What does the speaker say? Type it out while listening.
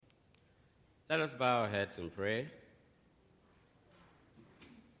Let us bow our heads and pray.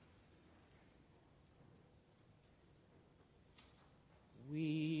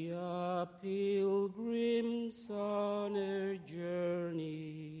 We are pilgrims on a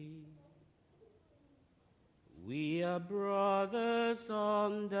journey. We are brothers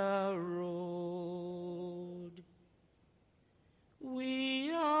on the road.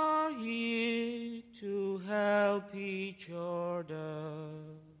 We are here to help each other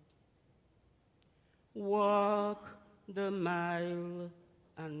walk the mile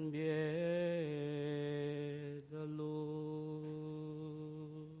and bear the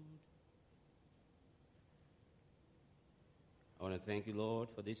load. I want to thank you, Lord,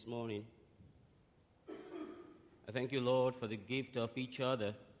 for this morning. I thank you, Lord, for the gift of each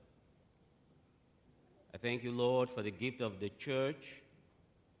other. I thank you, Lord, for the gift of the church.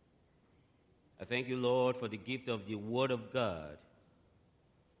 I thank you, Lord, for the gift of the Word of God.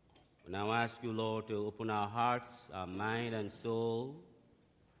 And now I ask you, Lord, to open our hearts, our mind and soul,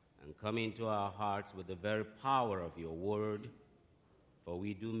 and come into our hearts with the very power of your Word, for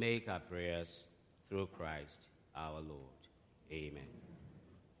we do make our prayers through Christ our Lord. Amen.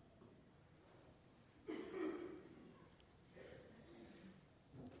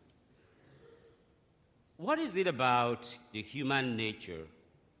 What is it about the human nature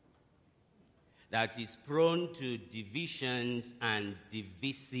that is prone to divisions and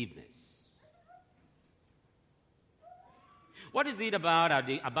divisiveness? What is it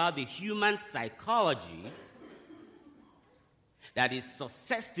about the human psychology that is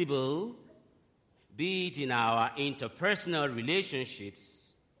susceptible, be it in our interpersonal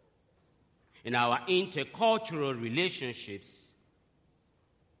relationships, in our intercultural relationships,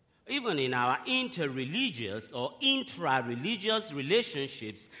 even in our interreligious or intra-religious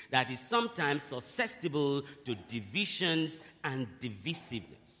relationships, that is sometimes susceptible to divisions and divisiveness?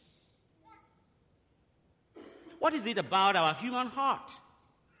 What is it about our human heart?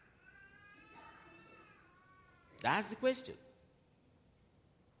 That's the question.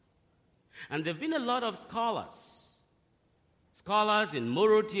 And there have been a lot of scholars in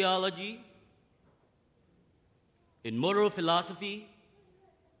moral theology, in moral philosophy,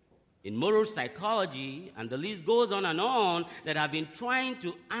 in moral psychology, and the list goes on, that have been trying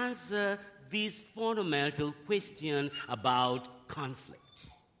to answer this fundamental question about conflict,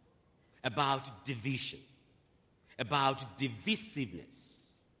 about division, about divisiveness.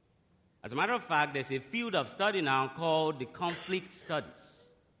 As a matter of fact, there's a field of study now called the conflict studies.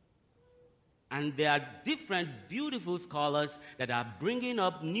 And there are different beautiful scholars that are bringing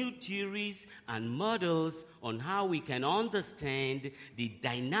up new theories and models on how we can understand the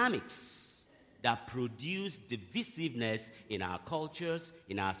dynamics that produce divisiveness in our cultures,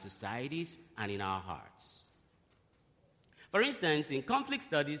 in our societies, and in our hearts. For instance, in conflict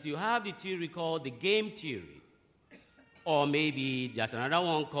studies, you have the theory called the game theory, or maybe there's another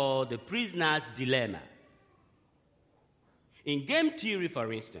one called the prisoner's dilemma. In game theory,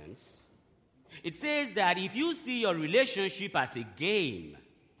 for instance, it says that if you see your relationship as a game,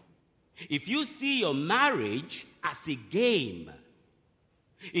 if you see your marriage as a game,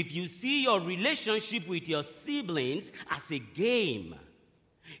 if you see your relationship with your siblings as a game,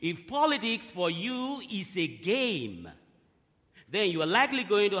 if politics for you is a game, then you are likely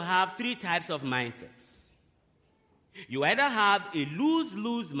going to have three types of mindsets. You either have a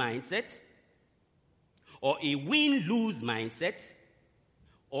lose-lose mindset, or a win-lose mindset,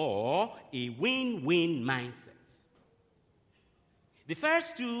 or a win-win mindset. The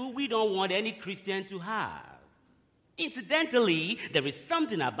first two, we don't want any Christian to have. Incidentally, there is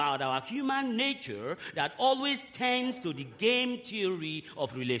something about our human nature that always tends to the game theory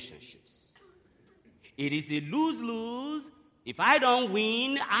of relationships. It is a lose-lose. If I don't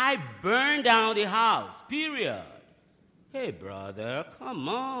win, I burn down the house, period. Hey, brother, come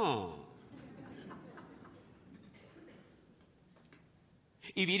on.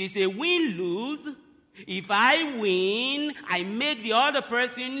 If it is a win-lose, if I win, I make the other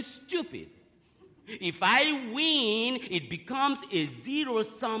person stupid. If I win, it becomes a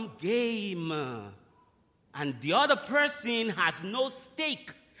zero-sum game. And the other person has no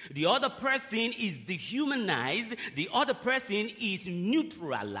stake. The other person is dehumanized. The other person is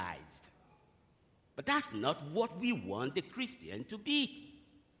neutralized. But that's not what we want the Christian to be.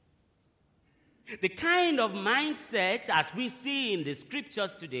 The kind of mindset, as we see in the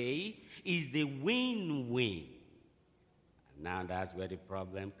scriptures today, is the win-win. And now that's where the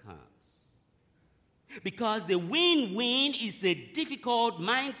problem comes. Because the win-win is a difficult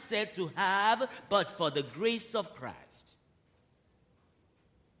mindset to have, but for the grace of Christ.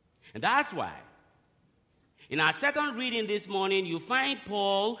 And that's why In our second reading this morning, you find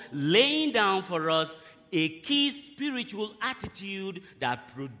Paul laying down for us a key spiritual attitude that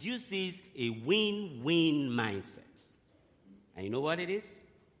produces a win-win mindset. And you know what it is?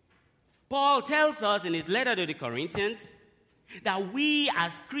 Paul tells us in his letter to the Corinthians that we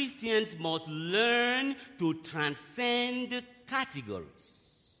as Christians must learn to transcend categories.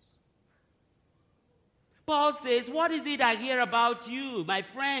 Paul says, what is it I hear about you, my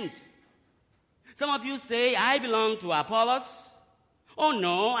friends? Some of you say, I belong to Apollos. Oh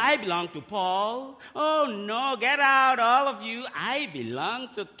no, I belong to Paul. Oh no, get out, all of you. I belong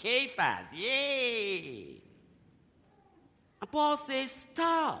to Cephas. Yay! And Paul says,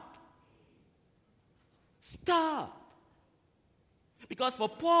 stop. Stop. Because for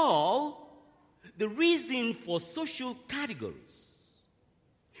Paul, the reason for social categories,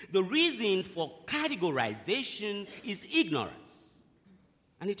 the reason for categorization is ignorance.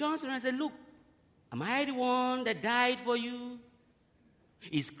 And he turns around and says, look, am I the one that died for you?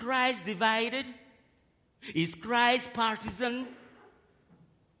 Is Christ divided? Is Christ partisan?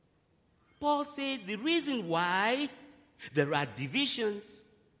 Paul says the reason why there are divisions,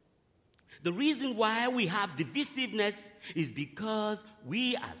 the reason why we have divisiveness is because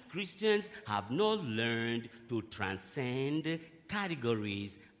we as Christians have not learned to transcend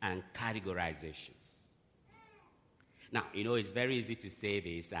categories and categorizations. Now, you know, it's very easy to say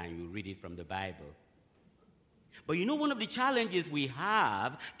this and you read it from the Bible. But you know, one of the challenges we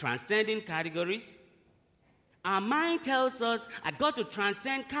have transcending categories, our mind tells us, I got to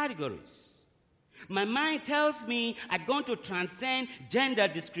transcend categories. My mind tells me I got to transcend gender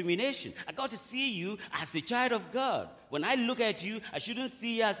discrimination. I got to see you as a child of God. When I look at you, I shouldn't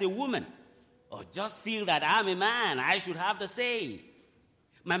see you as a woman or just feel that I'm a man. I should have the say.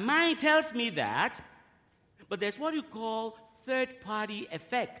 My mind tells me that, but there's what you call third-party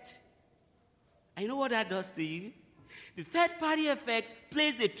effect. And you know what that does to you? The third-party effect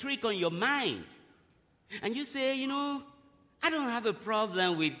plays a trick on your mind. And you say, you know, I don't have a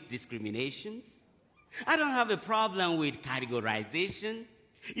problem with discriminations. I don't have a problem with categorization.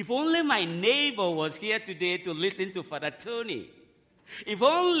 If only my neighbor was here today to listen to Father Tony. If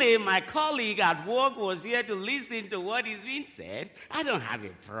only my colleague at work was here to listen to what is being said, I don't have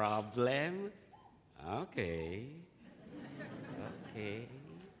a problem. Okay.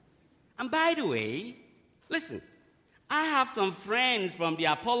 And by the way, listen, I have some friends from the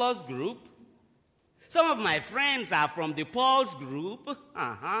Apollos group. Some of my friends are from the Paul's group.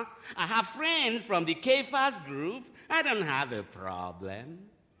 I have friends from the Cephas group. I don't have a problem.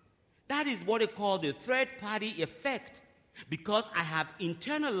 That is what they call the third-party effect, because I have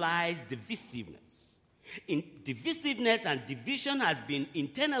internalized divisiveness. Divisiveness and division has been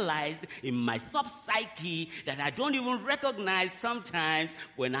internalized in my sub-psyche that I don't even recognize sometimes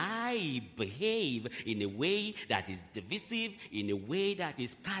when I behave in a way that is divisive, in a way that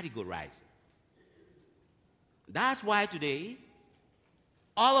is categorizing. That's why today,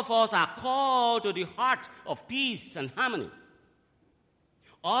 all of us are called to the heart of peace and harmony.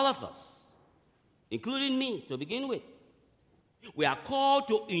 All of us, including me to begin with. We are called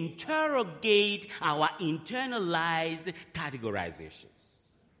to interrogate our internalized categorizations.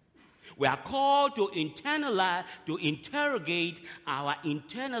 We are called to interrogate our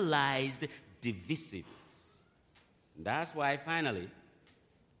internalized divisiveness. That's why finally,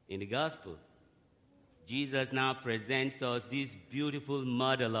 in the gospel, Jesus now presents us this beautiful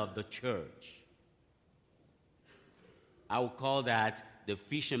model of the church. I would call that the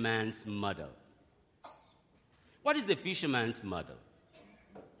fisherman's model. What is the fisherman's model?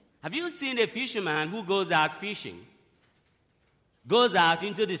 Have you seen a fisherman who goes out fishing, goes out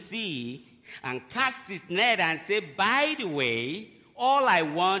into the sea, and casts his net and says, by the way, all I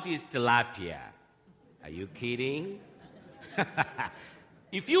want is tilapia? Are you kidding?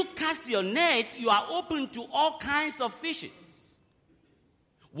 If you cast your net, you are open to all kinds of fishes.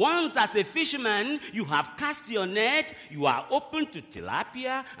 Once as a fisherman, you have cast your net, you are open to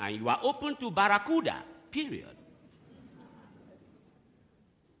tilapia, and you are open to barracuda, period.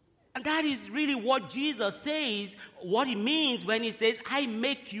 And that is really what Jesus says, what he means when he says, I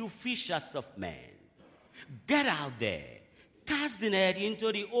make you fishers of men. Get out there, cast the net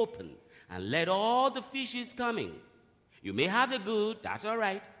into the open, and let all the fishes come in. You may have the good, that's all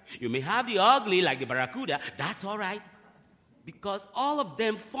right. You may have the ugly, like the barracuda, that's all right. Because all of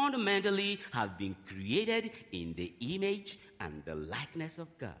them fundamentally have been created in the image and the likeness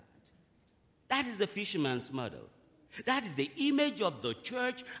of God. That is the fisherman's model. That is the image of the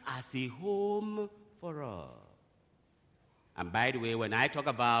church as a home for all. And by the way, when I talk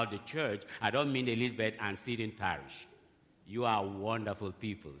about the church, I don't mean Elizabeth and Sidon Parish. You are wonderful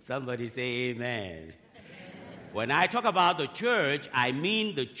people. Somebody say amen. When I talk about the church, I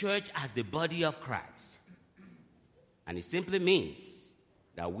mean the church as the body of Christ. And it simply means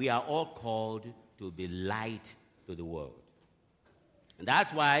that we are all called to be light to the world. And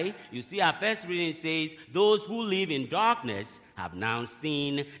that's why you see our first reading says, those who live in darkness have now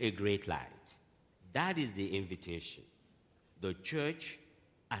seen a great light. That is the invitation. The church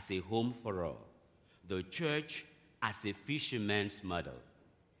as a home for all. The church as a fisherman's model.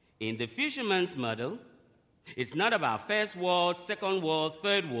 In the fisherman's model, it's not about first world, second world,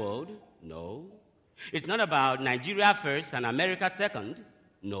 third world. No. It's not about Nigeria first and America second.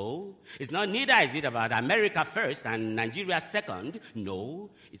 No. Neither is it about America first and Nigeria second. No.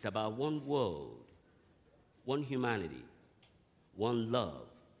 It's about one world, one humanity, one love,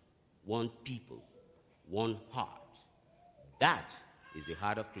 one people, one heart. That is the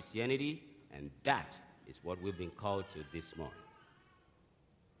heart of Christianity, and that is what we've been called to this morning.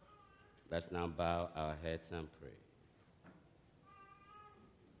 Let's now bow our heads and pray.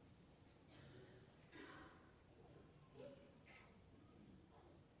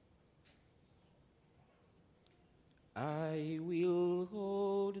 I will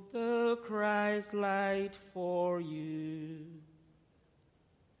hold the Christ light for you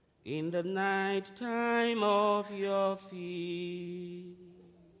in the night time of your fear.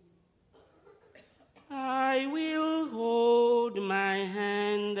 I will hold my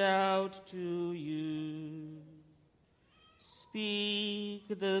hand out to you. Speak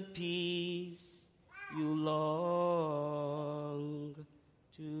the peace you long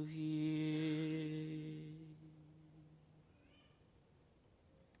to hear.